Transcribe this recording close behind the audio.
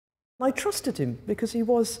I trusted him because he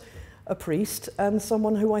was a priest and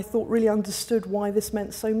someone who I thought really understood why this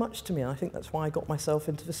meant so much to me. I think that's why I got myself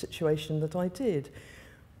into the situation that I did.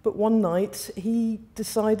 But one night he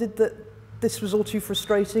decided that this was all too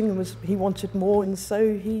frustrating and he wanted more, and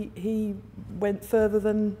so he went further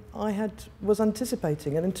than I was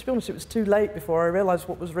anticipating. And to be honest, it was too late before I realised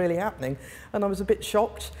what was really happening, and I was a bit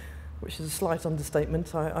shocked, which is a slight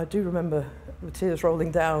understatement. I do remember the tears rolling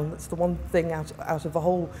down. That's the one thing out of the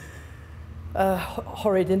whole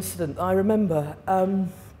horrid incident I remember. And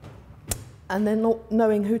then not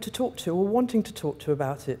knowing who to talk to or wanting to talk to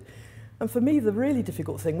about it. And for me, the really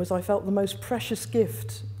difficult thing was I felt the most precious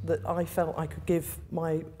gift that I felt I could give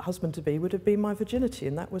my husband-to-be would have been my virginity,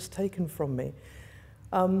 and that was taken from me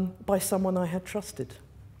by someone I had trusted.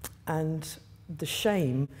 And the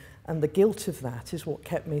shame and the guilt of that is what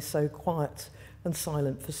kept me so quiet and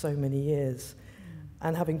silent for so many years.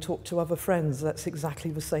 And having talked to other friends, that's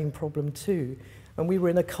exactly the same problem too. And we were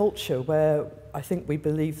in a culture where I think we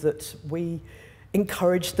believed that we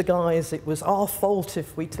encouraged the guys, it was our fault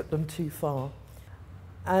if we took them too far.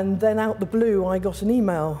 And then out the blue, I got an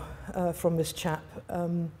email from this chap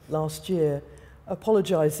last year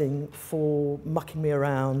apologising for mucking me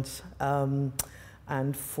around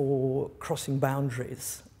and for crossing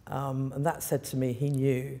boundaries. And that said to me he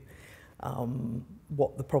knew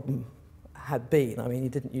what the problem had been. I mean, he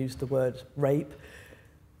didn't use the word rape,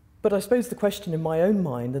 but I suppose the question in my own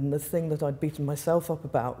mind and the thing that I'd beaten myself up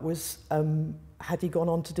about was, had he gone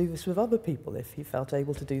on to do this with other people? If he felt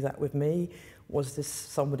able to do that with me, was this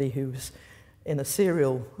somebody who was in a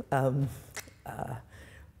serial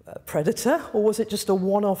predator, or was it just a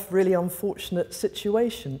one-off, really unfortunate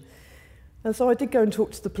situation? And so I did go and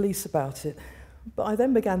talk to the police about it, but I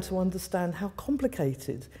then began to understand how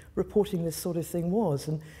complicated reporting this sort of thing was,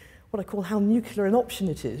 and what I call how nuclear an option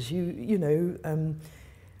it is. You know,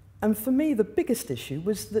 and for me, the biggest issue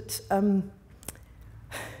was that,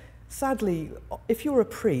 sadly, if you're a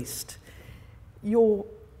priest, your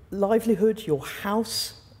livelihood, your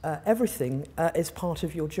house, everything is part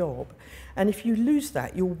of your job. And if you lose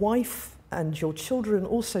that, your wife and your children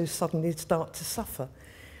also suddenly start to suffer.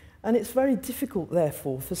 And it's very difficult,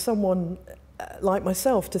 therefore, for someone like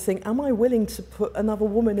myself to think, am I willing to put another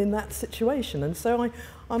woman in that situation? And so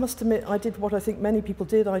I must admit, I did what I think many people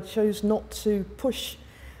did. I chose not to push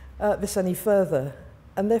this any further.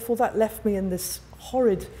 And therefore that left me in this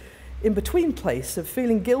horrid in-between place of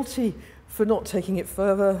feeling guilty for not taking it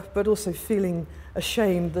further, but also feeling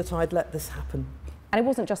ashamed that I'd let this happen. And it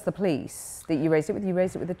wasn't just the police that you raised it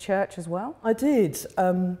with the church as well? I did.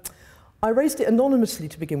 I raised it anonymously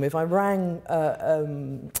to begin with. I rang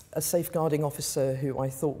a safeguarding officer who I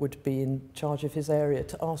thought would be in charge of his area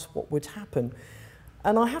to ask what would happen.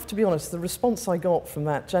 And I have to be honest, the response I got from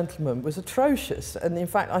that gentleman was atrocious. And in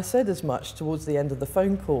fact, I said as much towards the end of the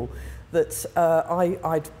phone call that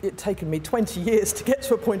it'd taken me 20 years to get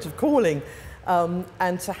to a point of calling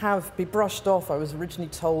and to be brushed off. I was originally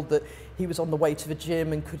told that he was on the way to the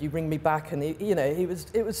gym and could he ring me back, and it was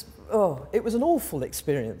an awful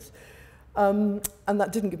experience. And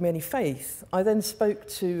that didn't give me any faith. I then spoke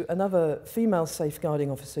to another female safeguarding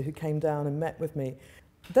officer who came down and met with me.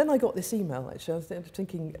 Then I got this email, actually, I was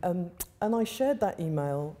thinking, and I shared that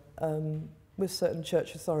email with certain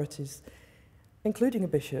church authorities, including a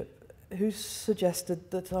bishop, who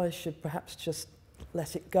suggested that I should perhaps just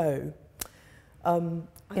let it go.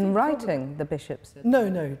 In writing, the bishop said?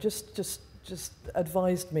 No, just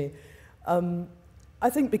advised me. I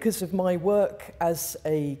think because of my work as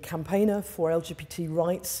a campaigner for LGBT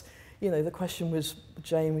rights, the question was,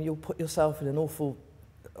 Jane, you'll put yourself in an awful,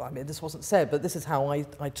 I mean, this wasn't said, but this is how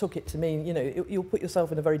I took it to mean, you'll put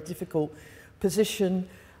yourself in a very difficult position.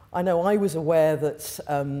 I know I was aware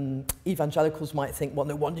that evangelicals might think, well,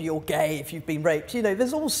 no wonder you're gay if you've been raped.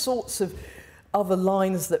 There's all sorts of other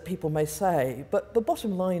lines that people may say, but the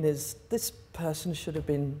bottom line is this person should have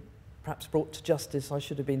been perhaps brought to justice. I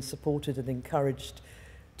should have been supported and encouraged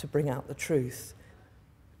to bring out the truth.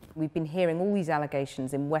 We've been hearing all these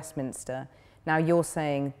allegations in Westminster. Now you're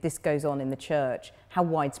saying this goes on in the church. How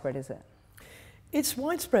widespread is it? It's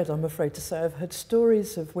widespread, I'm afraid to say. I've heard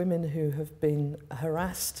stories of women who have been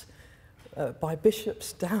harassed by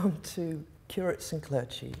bishops down to curates and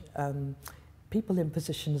clergy, people in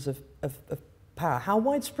positions of power. How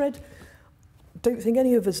widespread? Don't think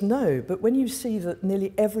any of us know, but when you see that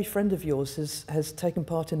nearly every friend of yours has taken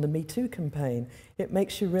part in the Me Too campaign, it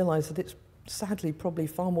makes you realise that it's sadly probably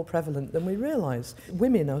far more prevalent than we realise.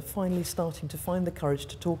 Women are finally starting to find the courage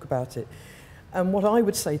to talk about it. And what I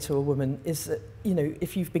would say to a woman is that,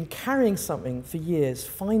 if you've been carrying something for years,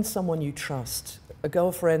 find someone you trust, a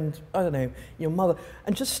girlfriend, I don't know, your mother,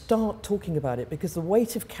 and just start talking about it, because the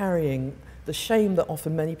weight of carrying the shame that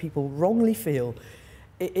often many people wrongly feel,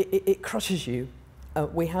 it crushes you.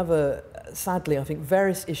 We have, sadly, I think,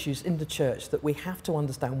 various issues in the church that we have to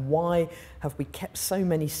understand. Why have we kept so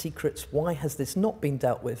many secrets? Why has this not been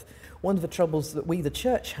dealt with? One of the troubles that we, the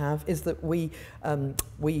church, have is that we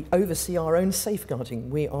oversee our own safeguarding.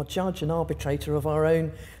 We are judge and arbitrator of our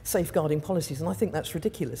own safeguarding policies, and I think that's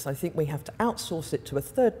ridiculous. I think we have to outsource it to a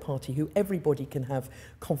third party who everybody can have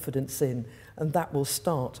confidence in, and that will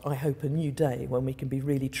start, I hope, a new day when we can be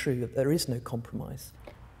really true that there is no compromise.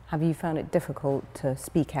 Have you found it difficult to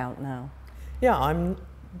speak out now? Yeah, I'm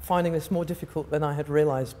finding this more difficult than I had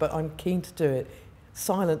realised, but I'm keen to do it.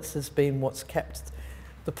 Silence has been what's kept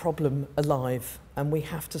the problem alive, and we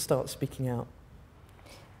have to start speaking out.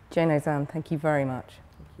 Jane Ozanne, thank you very much.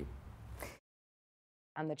 Thank you.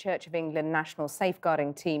 And the Church of England National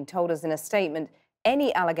Safeguarding Team told us in a statement,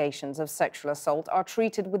 any allegations of sexual assault are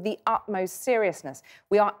treated with the utmost seriousness.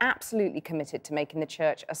 We are absolutely committed to making the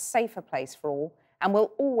church a safer place for all, and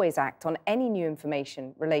will always act on any new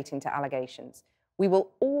information relating to allegations. We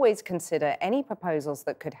will always consider any proposals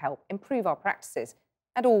that could help improve our practices,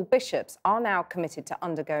 and all bishops are now committed to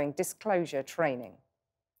undergoing disclosure training.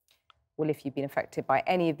 Well, if you've been affected by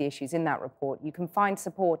any of the issues in that report, you can find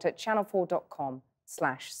support at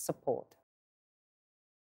channel4.com/support.